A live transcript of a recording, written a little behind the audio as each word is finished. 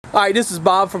Alright, this is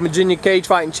Bob from Virginia Cage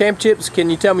Fighting Championships. Can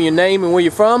you tell me your name and where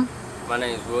you're from? My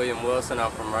name is William Wilson.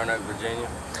 I'm from Roanoke, Virginia.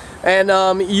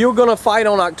 And you're going to fight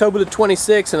on October the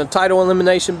 26th in a title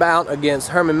elimination bout against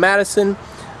Herman Mattison.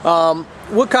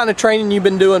 What kind of training you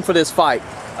been doing for this fight?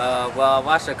 Well, I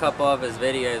watched a couple of his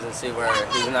videos and see where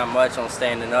he's not much on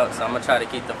standing up, so I'm going to try to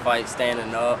keep the fight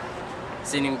standing up.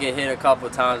 Seen him get hit a couple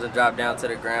of times and drop down to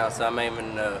the ground, so I'm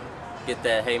aiming to get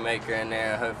that haymaker in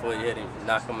there and hopefully hit him,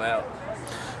 knock him out.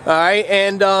 Alright,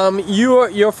 and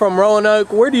you're from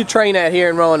Roanoke. Where do you train at here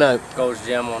in Roanoke? Gold's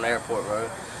Gym on Airport Road.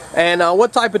 And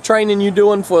what type of training you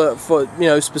doing for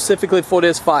specifically for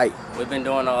this fight? We've been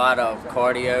doing a lot of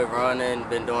cardio, running,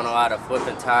 been doing a lot of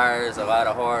flipping tires, a lot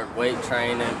of hard weight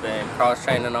training, been cross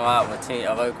training a lot with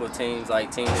local teams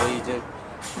like Team Legion.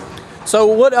 So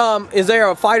what is there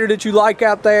a fighter that you like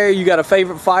out there? You got a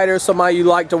favorite fighter, somebody you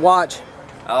like to watch?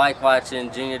 I like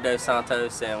watching Junior Dos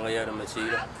Santos and Lyoto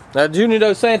Machida. Now, Junior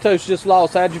Dos Santos just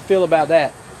lost. How'd you feel about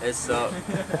that? It sucked.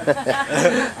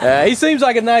 He seems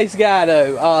like a nice guy,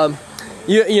 though.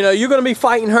 You know, you're going to be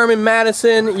fighting Herman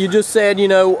Mattison. You just said, you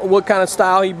know, what kind of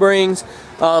style he brings.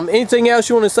 Anything else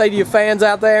you want to say to your fans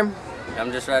out there?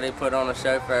 I'm just ready to put on a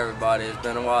show for everybody. It's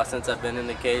been a while since I've been in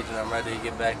the cage, and I'm ready to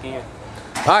get back in.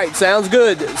 All right, sounds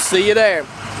good. See you there. You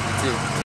too.